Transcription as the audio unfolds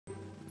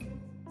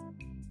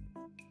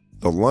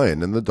The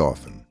Lion and the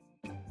Dolphin.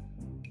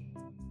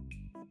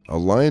 A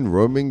lion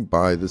roaming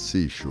by the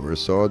seashore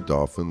saw a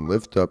dolphin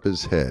lift up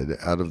his head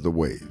out of the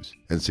waves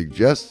and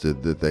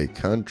suggested that they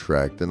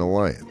contract an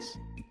alliance,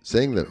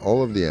 saying that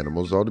all of the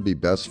animals ought to be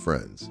best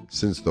friends,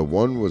 since the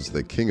one was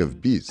the king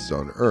of beasts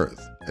on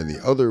earth and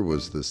the other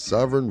was the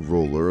sovereign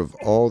ruler of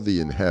all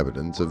the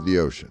inhabitants of the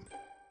ocean.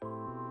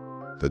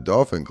 The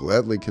dolphin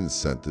gladly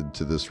consented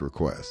to this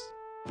request.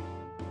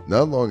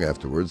 Not long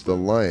afterwards, the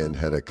lion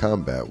had a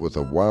combat with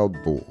a wild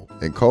bull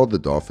and called the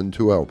dolphin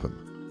to help him.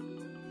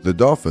 The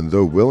dolphin,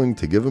 though willing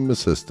to give him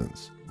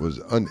assistance, was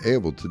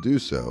unable to do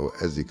so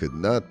as he could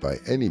not by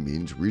any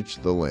means reach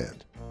the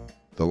land.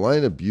 The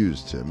lion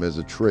abused him as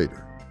a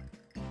traitor.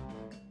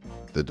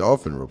 The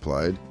dolphin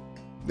replied,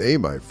 "Nay,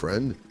 my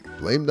friend,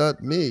 blame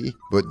not me,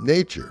 but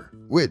nature,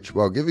 which,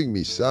 while giving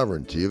me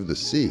sovereignty of the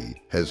sea,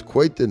 has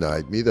quite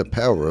denied me the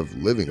power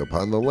of living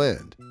upon the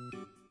land.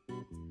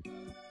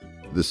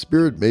 The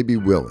spirit may be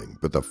willing,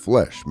 but the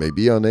flesh may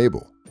be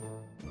unable.